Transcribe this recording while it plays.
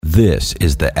This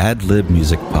is the Ad Lib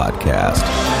Music Podcast.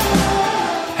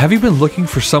 Have you been looking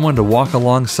for someone to walk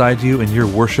alongside you in your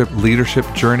worship leadership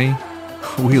journey?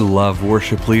 We love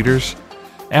worship leaders.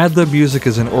 Ad Lib Music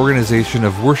is an organization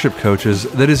of worship coaches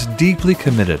that is deeply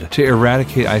committed to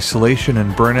eradicate isolation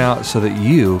and burnout so that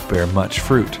you bear much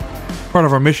fruit. Part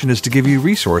of our mission is to give you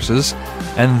resources,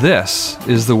 and this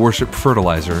is the Worship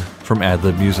Fertilizer from Ad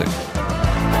Lib Music.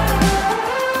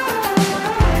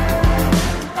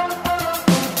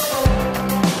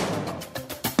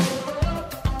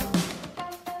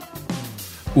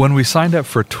 When we signed up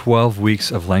for 12 weeks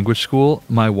of language school,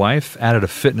 my wife added a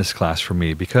fitness class for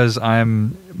me because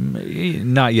I'm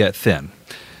not yet thin.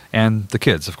 And the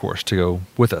kids, of course, to go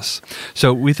with us.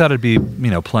 So we thought it'd be,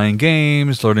 playing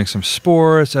games, learning some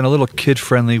sports, and a little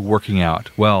kid-friendly working out.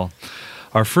 Well,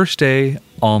 our first day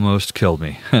almost killed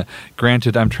me.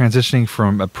 Granted, I'm transitioning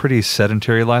from a pretty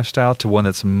sedentary lifestyle to one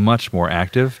that's much more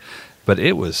active, but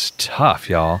it was tough,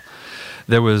 y'all.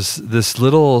 There was this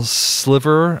little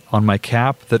sliver on my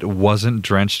cap that wasn't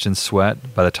drenched in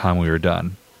sweat by the time we were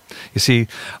done. You see,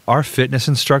 our fitness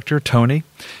instructor, Tony,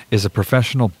 is a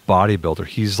professional bodybuilder.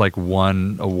 He's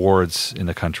won awards in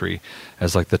the country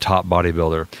as the top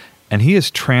bodybuilder. And he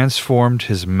has transformed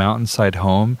his mountainside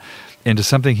home into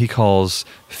something he calls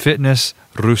fitness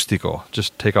rustico.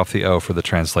 Just take off the O for the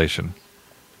translation.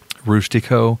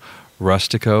 Rustico,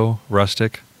 rustic.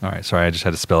 All right, sorry, I just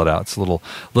had to spell it out. It's a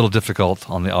little difficult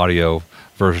on the audio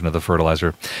version of the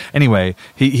fertilizer. Anyway,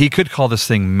 he could call this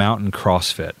thing mountain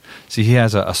CrossFit. See, he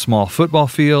has a small football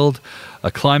field,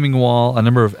 a climbing wall, a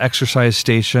number of exercise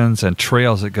stations, and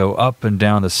trails that go up and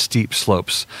down the steep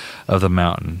slopes of the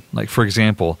mountain. For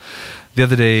example, the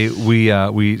other day we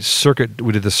did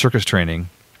the circus training,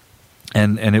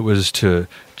 and it was to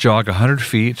jog 100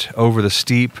 feet over the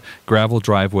steep gravel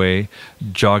driveway,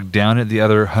 jog down it the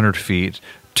other 100 feet,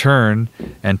 turn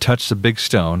and touch the big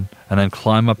stone, and then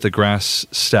climb up the grass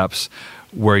steps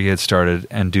where you had started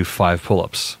and do 5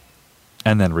 pull-ups,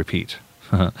 and then repeat.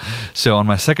 So on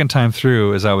my second time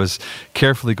through, as I was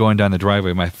carefully going down the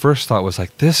driveway, my first thought was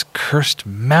this cursed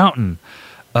mountain,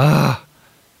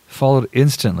 followed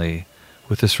instantly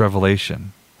with this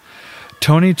revelation.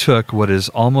 Tony took what is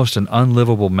almost an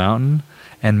unlivable mountain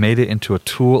and made it into a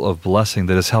tool of blessing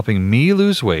that is helping me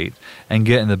lose weight and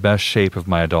get in the best shape of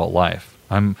my adult life.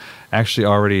 I'm actually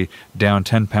already down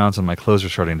 10 pounds and my clothes are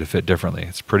starting to fit differently.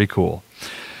 It's pretty cool.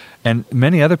 And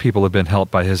many other people have been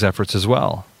helped by his efforts as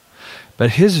well.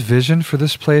 But his vision for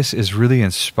this place is really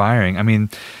inspiring. I mean,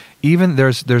 even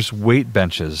there's weight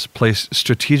benches placed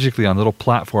strategically on little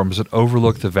platforms that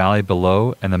overlook the valley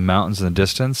below and the mountains in the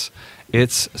distance.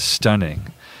 It's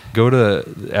stunning. Go to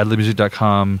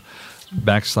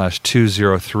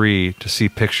adlibmusic.com/203 to see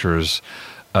pictures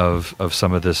of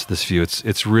some of this view.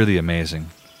 It's really amazing.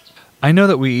 I know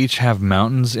that we each have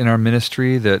mountains in our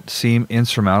ministry that seem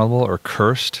insurmountable or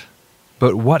cursed,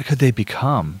 but what could they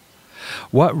become?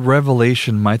 What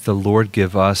revelation might the Lord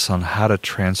give us on how to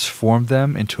transform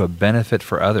them into a benefit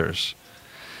for others?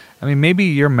 I mean, maybe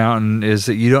your mountain is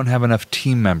that you don't have enough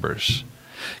team members.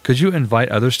 Could you invite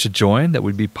others to join that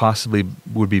would be blessed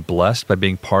by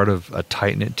being part of a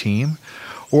tight-knit team?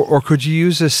 Or could you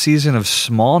use this season of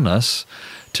smallness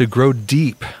to grow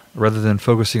deep rather than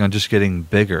focusing on just getting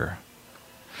bigger?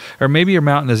 Or maybe your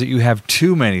mountain is that you have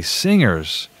too many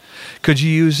singers. Could you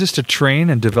use this to train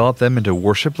and develop them into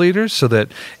worship leaders so that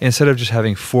instead of just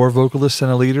having 4 vocalists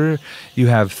and a leader, you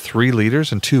have 3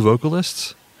 leaders and 2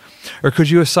 vocalists? Or could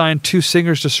you assign 2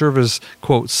 singers to serve as,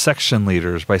 quote, section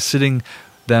leaders by sitting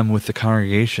them with the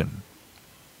congregation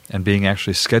and being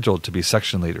actually scheduled to be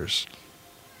section leaders?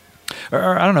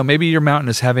 Or I don't know, maybe your mountain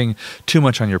is having too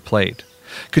much on your plate.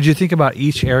 Could you think about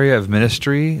each area of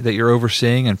ministry that you're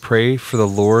overseeing and pray for the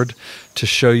Lord to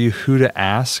show you who to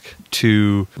ask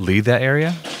to lead that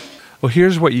area? Well,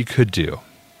 here's what you could do.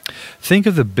 Think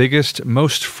of the biggest,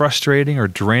 most frustrating or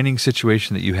draining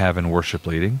situation that you have in worship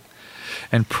leading,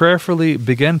 and prayerfully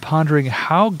begin pondering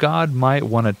how God might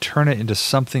want to turn it into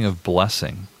something of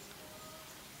blessing.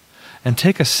 And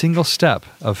take a single step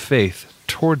of faith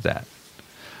toward that.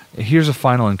 Here's a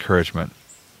final encouragement.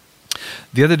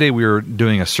 The other day we were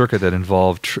doing a circuit that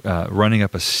involved running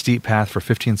up a steep path for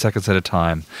 15 seconds at a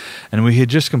time, and we had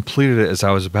just completed it as I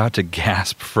was about to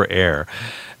gasp for air,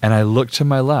 and I looked to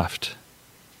my left,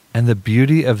 and the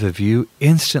beauty of the view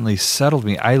instantly settled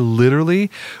me. I literally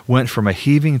went from a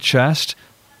heaving chest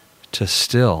to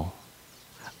still.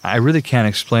 I really can't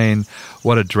explain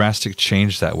what a drastic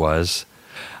change that was.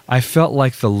 I felt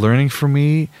like the learning for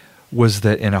me was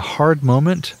that in a hard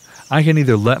moment, I can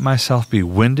either let myself be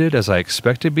winded as I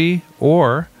expect to be,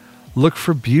 or look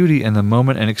for beauty in the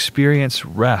moment and experience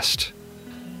rest.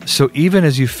 So even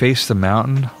as you face the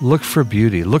mountain, look for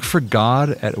beauty. Look for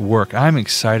God at work. I'm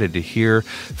excited to hear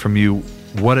from you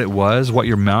what it was, what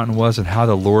your mountain was, and how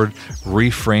the Lord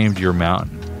reframed your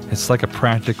mountain. It's like a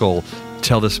practical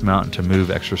tell this mountain to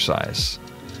move exercise.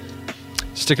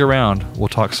 Stick around. We'll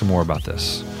talk some more about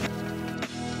this.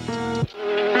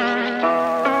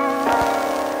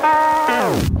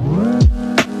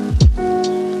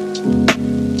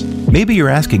 Maybe you're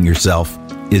asking yourself,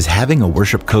 is having a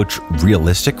worship coach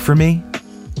realistic for me?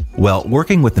 Well,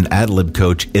 working with an ad-lib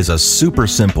coach is a super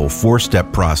simple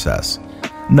 4-step process.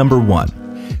 Number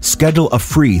 1, schedule a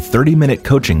free 30-minute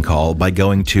coaching call by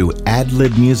going to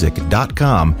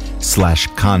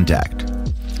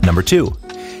adlibmusic.com/contact. Number 2,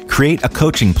 create a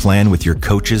coaching plan with your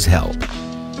coach's help.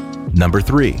 Number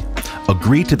 3,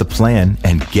 agree to the plan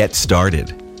and get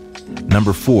started.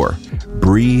 Number 4,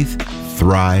 breathe,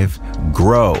 thrive,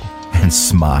 grow, and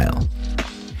smile.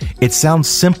 It sounds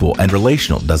simple and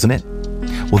relational, doesn't it?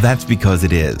 Well, that's because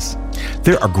it is.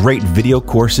 There are great video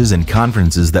courses and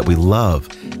conferences that we love,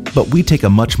 but we take a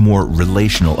much more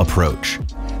relational approach.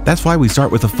 That's why we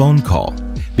start with a phone call,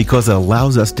 because it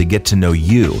allows us to get to know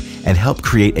you and help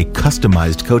create a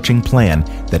customized coaching plan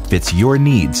that fits your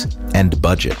needs and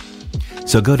budget.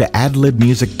 So go to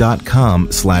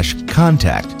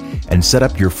adlibmusic.com/contact and set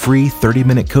up your free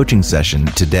 30-minute coaching session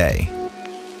today.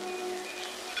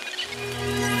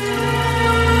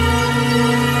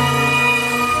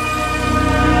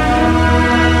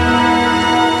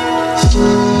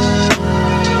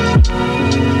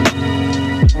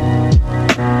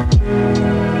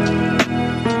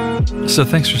 So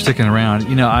thanks for sticking around.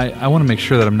 I want to make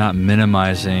sure that I'm not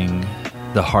minimizing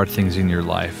the hard things in your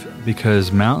life,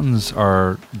 because mountains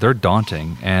they're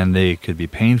daunting and they could be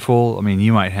painful. I mean,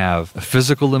 you might have a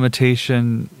physical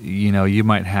limitation. You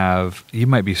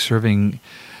might be serving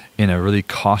in a really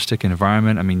caustic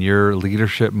environment. I mean, your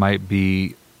leadership might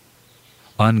be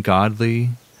ungodly.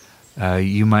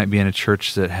 You might be in a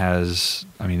church that has,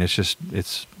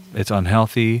 it's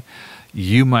unhealthy.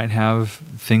 You might have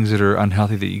things that are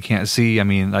unhealthy that you can't see. I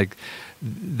mean,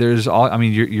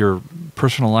 your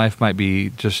personal life might be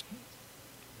just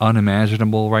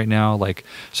unimaginable right now.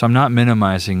 So I'm not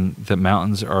minimizing that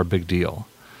mountains are a big deal.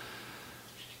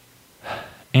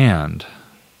 And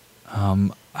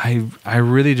I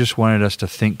really just wanted us to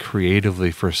think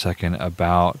creatively for a second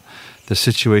about the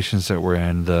situations that we're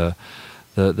in, the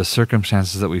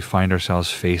circumstances that we find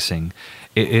ourselves facing.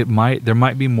 There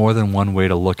might be more than one way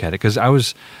to look at it. Because it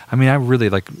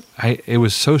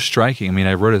was so striking.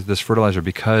 I wrote this fertilizer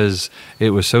because it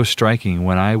was so striking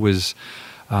when I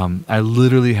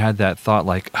literally had that thought,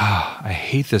 I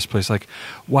hate this place.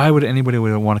 Why would anybody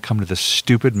want to come to this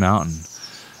stupid mountain?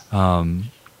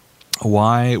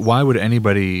 Why would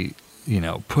anybody,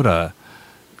 put a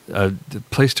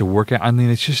place to work at?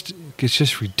 It's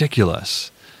just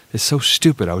ridiculous. It's so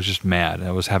stupid. I was just mad.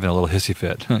 I was having a little hissy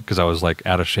fit because I was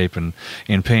out of shape and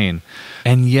in pain.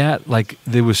 And yet,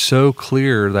 it was so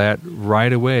clear that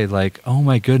right away, oh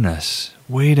my goodness,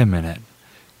 wait a minute.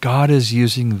 God is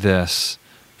using this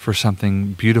for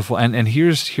something beautiful. And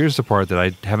here's the part that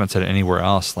I haven't said anywhere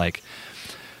else.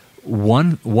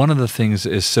 One of the things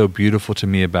is so beautiful to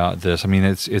me about this.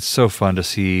 It's so fun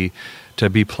to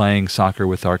be playing soccer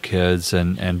with our kids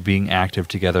and being active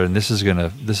together. And this is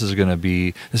gonna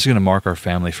mark our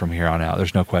family from here on out.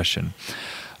 There's no question.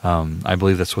 I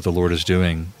believe that's what the Lord is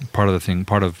doing. Part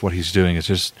of what He's doing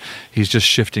is He's just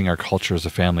shifting our culture as a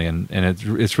family, and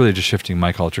it's really just shifting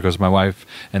my culture, because my wife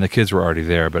and the kids were already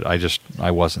there, but I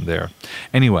wasn't there.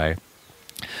 Anyway,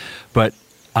 but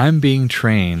I'm being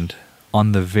trained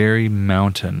on the very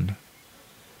mountain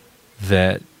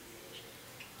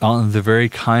on the very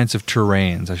kinds of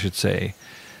terrains, I should say,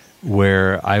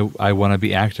 where I want to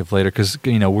be active later. Because,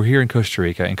 we're here in Costa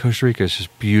Rica, and Costa Rica is just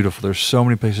beautiful. There's so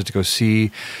many places to go see,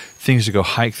 things to go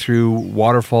hike through,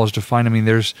 waterfalls to find.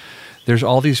 There's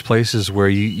all these places where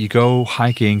you go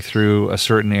hiking through a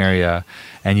certain area,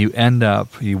 and you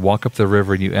walk up the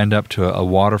river, and you end up to a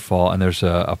waterfall, and there's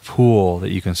a pool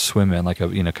that you can swim in,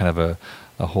 kind of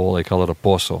a hole. They call it a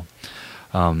pozo.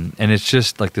 And it's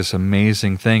just this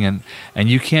amazing thing, and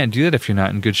you can't do that if you're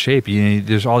not in good shape.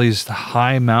 There's all these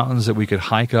high mountains that we could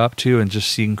hike up to and just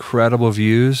see incredible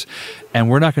views, and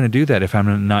we're not going to do that if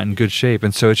I'm not in good shape.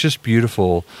 And so it's just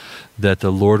beautiful that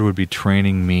the Lord would be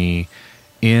training me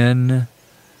in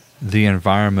the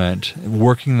environment,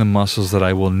 working the muscles that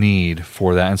I will need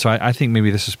for that. And so I think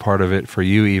maybe this is part of it for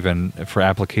you, even for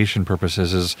application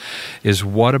purposes, is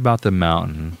what about the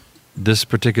mountain? This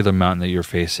particular mountain that you're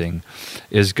facing,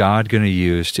 is God going to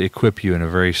use to equip you in a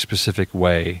very specific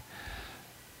way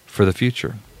for the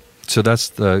future? So that's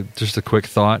just a quick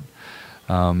thought.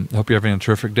 Hope you're having a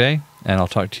terrific day, and I'll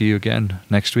talk to you again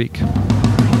next week.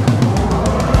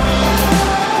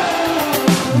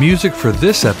 Music for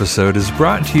this episode is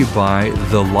brought to you by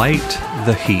The Light,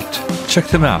 The Heat. Check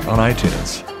them out on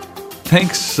iTunes.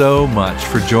 Thanks so much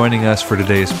for joining us for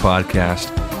today's podcast.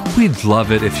 We'd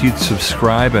love it if you'd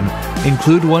subscribe and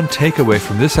include one takeaway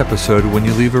from this episode when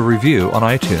you leave a review on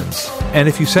iTunes. And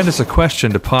if you send us a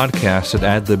question to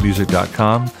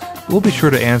podcast@adlibmusic.com, we'll be sure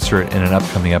to answer it in an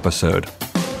upcoming episode.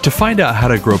 To find out how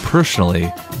to grow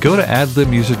personally, go to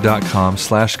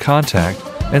adlibmusic.com/contact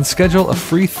and schedule a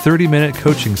free 30-minute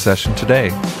coaching session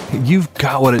today. You've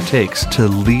got what it takes to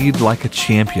lead like a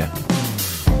champion.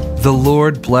 The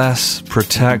Lord bless,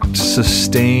 protect,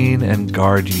 sustain, and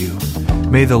guard you.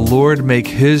 May the Lord make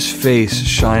His face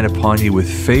shine upon you with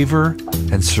favor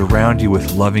and surround you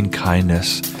with loving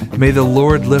kindness. May the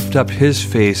Lord lift up His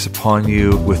face upon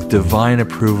you with divine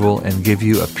approval and give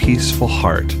you a peaceful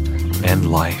heart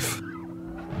and life.